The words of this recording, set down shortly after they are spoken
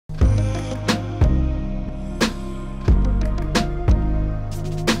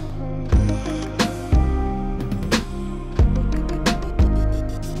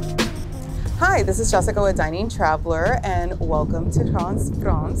Hi, this is Jessica with Dining Traveler, and welcome to Reims,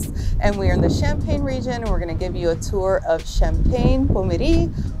 France. And we are in the Champagne region, and we're going to give you a tour of Champagne Pommery,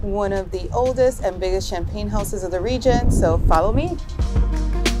 one of the oldest and biggest champagne houses of the region. So follow me.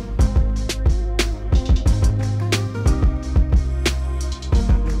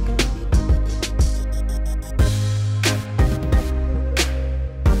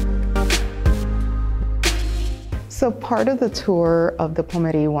 So part of the tour of the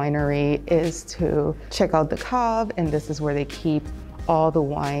Pommery winery is to check out the cave, and this is where they keep all the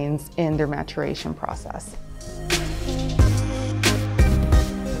wines in their maturation process.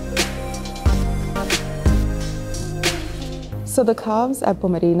 So the caves at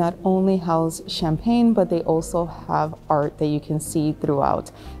Pommery not only house champagne, but they also have art that you can see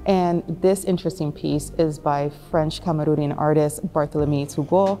throughout. And this interesting piece is by French Cameroonian artist Barthélemy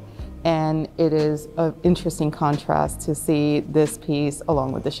Tougot. And it is an interesting contrast to see this piece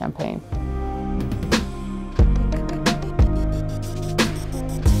along with the champagne.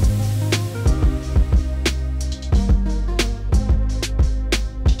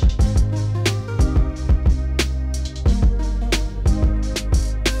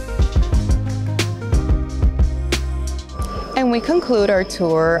 And we conclude our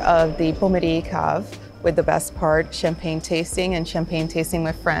tour of the Pommery Cave with the best part, champagne tasting and champagne tasting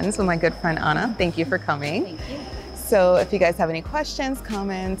with friends with my good friend Anna. Thank you for coming. Thank you. So if you guys have any questions,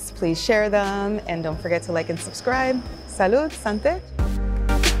 comments, please share them, and don't forget to like and subscribe. Salud, santé.